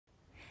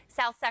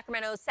South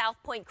Sacramento's South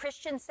Point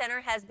Christian Center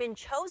has been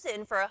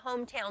chosen for a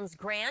Hometowns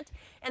grant,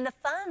 and the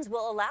funds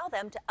will allow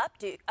them to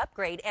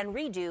upgrade and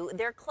redo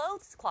their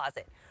clothes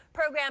closet.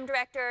 Program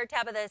Director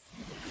Tabitha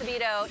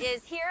Savito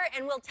is here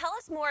and will tell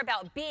us more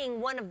about being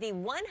one of the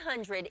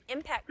 100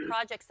 impact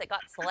projects that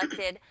got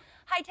selected.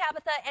 Hi,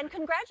 Tabitha, and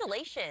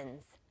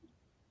congratulations.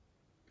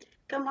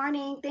 Good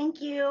morning.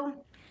 Thank you.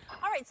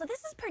 All right, so this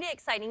is pretty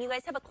exciting. You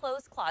guys have a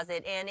clothes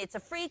closet, and it's a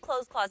free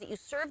clothes closet. You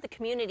serve the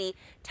community.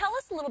 Tell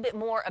us a little bit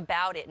more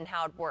about it and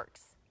how it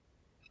works.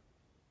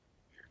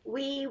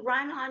 We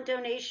run on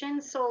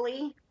donations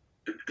solely.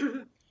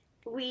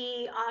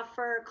 We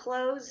offer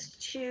clothes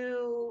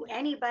to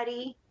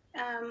anybody,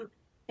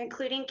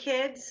 including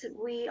kids.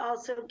 We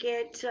also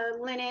get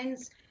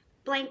linens,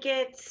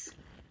 blankets,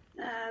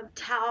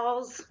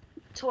 towels,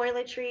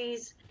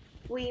 toiletries.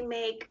 We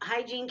make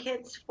hygiene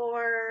kits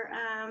for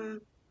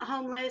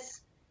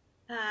homeless.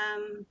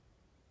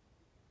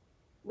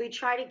 We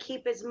try to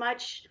keep as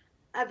much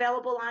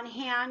available on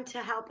hand to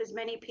help as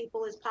many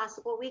people as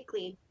possible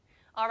weekly.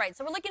 All right,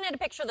 so we're looking at a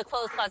picture of the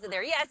clothes closet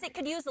there. Yes, it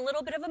could use a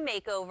little bit of a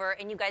makeover,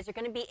 and you guys are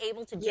going to be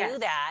able to do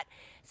that.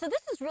 So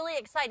this is really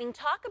exciting.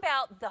 Talk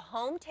about the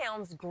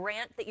Hometowns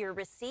grant that you're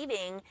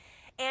receiving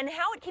and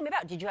how it came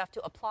about. Did you have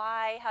to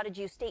apply? How did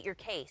you state your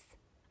case?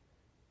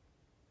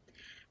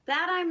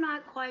 That I'm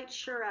not quite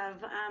sure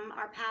of.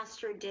 Our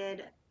pastor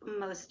did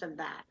most of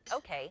that.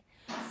 Okay,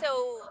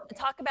 so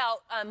talk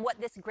about what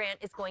this grant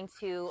is going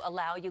to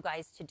allow you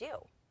guys to do.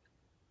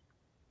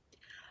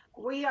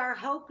 We are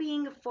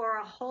hoping for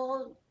a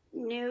whole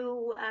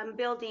new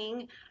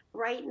building.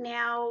 Right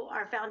now,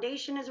 our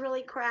foundation is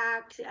really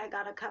cracked. I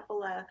got a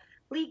couple of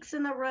leaks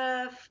in the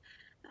roof.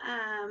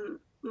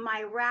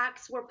 My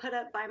racks were put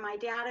up by my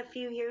dad a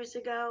few years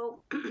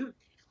ago,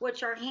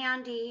 which are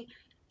handy.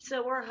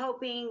 So we're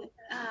hoping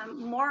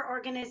more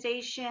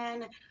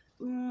organization,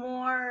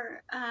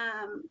 more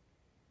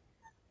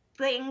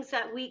things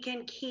that we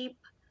can keep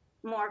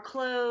more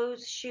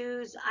clothes,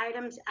 shoes,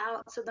 items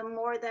out. So the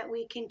more that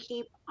we can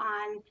keep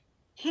on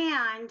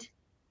hand,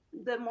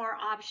 the more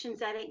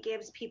options that it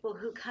gives people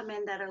who come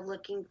in that are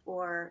looking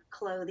for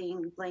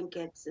clothing,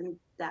 blankets, and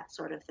that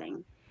sort of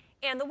thing.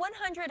 And the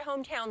 100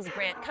 Hometowns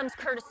grant comes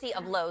courtesy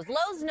of Lowe's.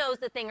 Lowe's knows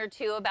a thing or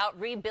two about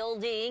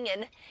rebuilding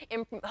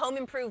and home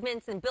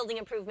improvements and building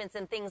improvements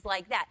and things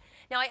like that.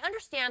 Now, I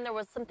understand there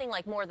was something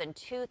like more than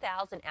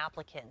 2,000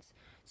 applicants.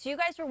 So you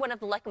guys were one of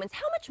the lucky ones.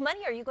 How much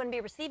money are you going to be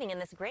receiving in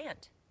this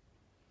grant?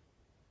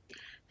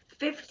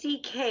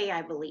 $50K,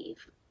 I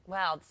believe.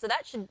 Wow, so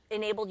that should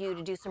enable you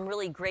to do some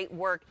really great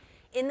work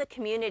in the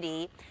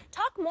community.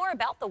 Talk more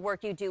about the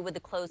work you do with the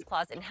clothes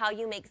closet and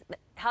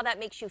how that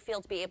makes you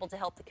feel to be able to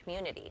help the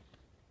community.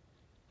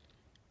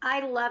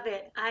 I love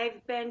it.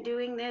 I've been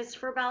doing this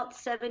for about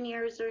 7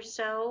 years or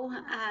so.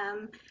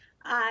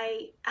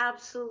 I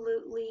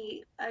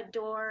absolutely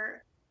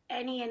adore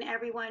any and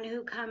everyone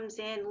who comes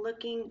in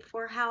looking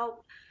for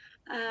help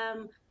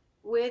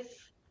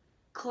with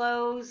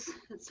clothes.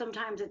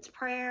 Sometimes it's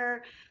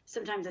prayer,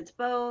 sometimes it's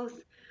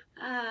both,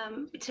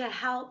 to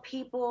help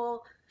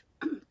people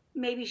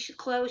maybe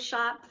clothes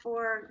shop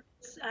for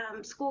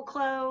school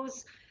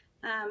clothes,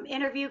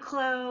 interview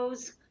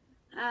clothes.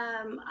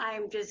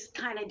 I'm just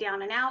kind of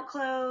down and out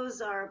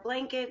clothes or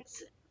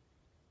blankets.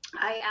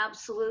 I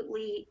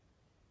absolutely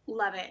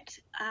love it.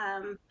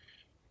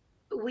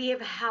 We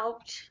have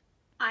helped,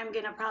 I'm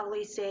going to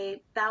probably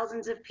say,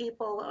 thousands of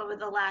people over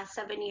the last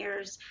 7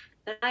 years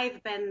that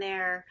I've been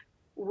there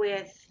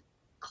with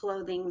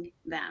clothing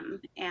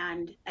them,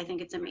 and I think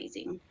it's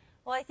amazing.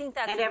 Well, I think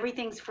that's... And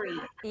everything's free.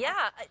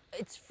 Yeah,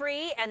 it's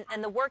free,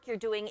 and the work you're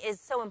doing is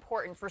so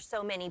important for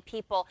so many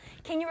people.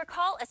 Can you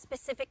recall a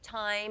specific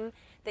time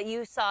that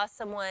you saw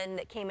someone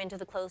that came into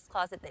the clothes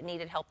closet that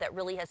needed help that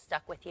really has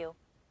stuck with you?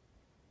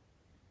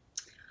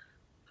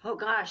 Oh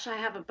gosh, I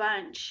have a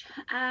bunch.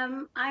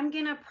 I'm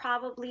gonna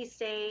probably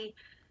say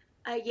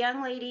a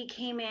young lady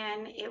came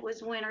in. It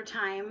was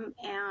wintertime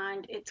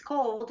and it's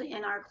cold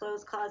in our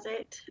clothes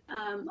closet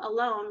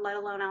alone, let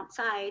alone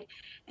outside.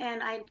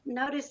 And I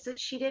noticed that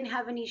she didn't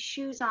have any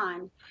shoes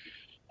on.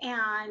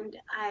 And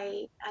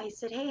I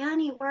said, "Hey,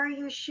 honey, where are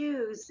your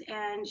shoes?"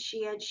 And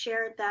she had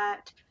shared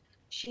that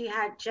she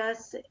had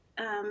just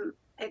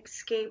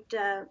escaped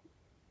a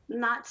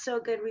not so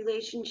good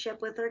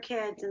relationship with her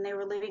kids, and they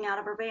were living out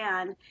of her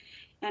van,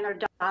 and her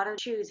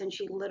daughter's shoes, and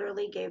she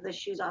literally gave the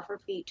shoes off her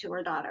feet to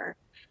her daughter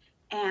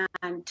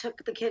and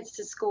took the kids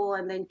to school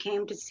and then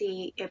came to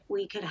see if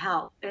we could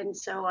help. And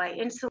so I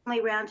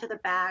instantly ran to the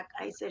back.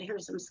 I said,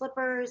 "Here's some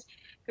slippers,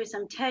 here's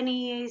some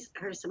tennies,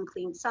 here's some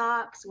clean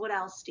socks. What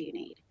else do you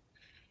need?"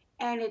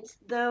 And it's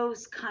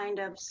those kind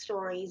of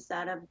stories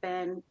that have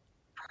been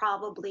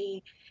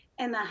probably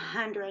in the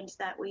hundreds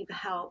that we've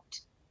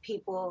helped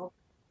people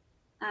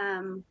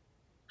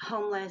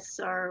homeless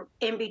or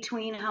in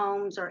between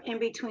homes or in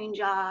between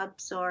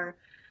jobs or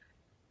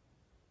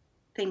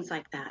things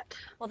like that.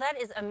 Well, that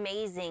is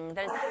amazing.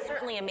 That is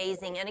certainly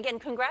amazing. And again,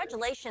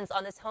 congratulations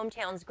on this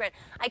Hometowns grant.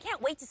 I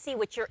can't wait to see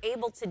what you're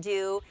able to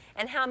do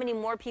and how many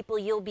more people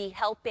you'll be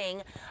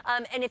helping.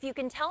 And if you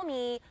can tell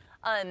me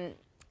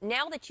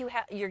now that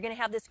you're going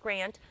to have this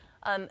grant,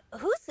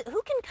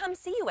 who can come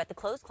see you at the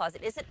clothes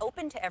closet? Is it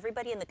open to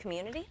everybody in the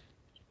community?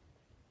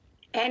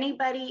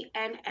 Anybody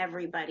and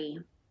everybody.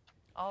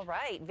 All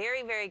right.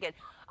 Very, very good.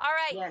 All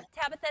right, Yes.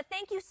 Tabitha,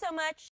 thank you so much.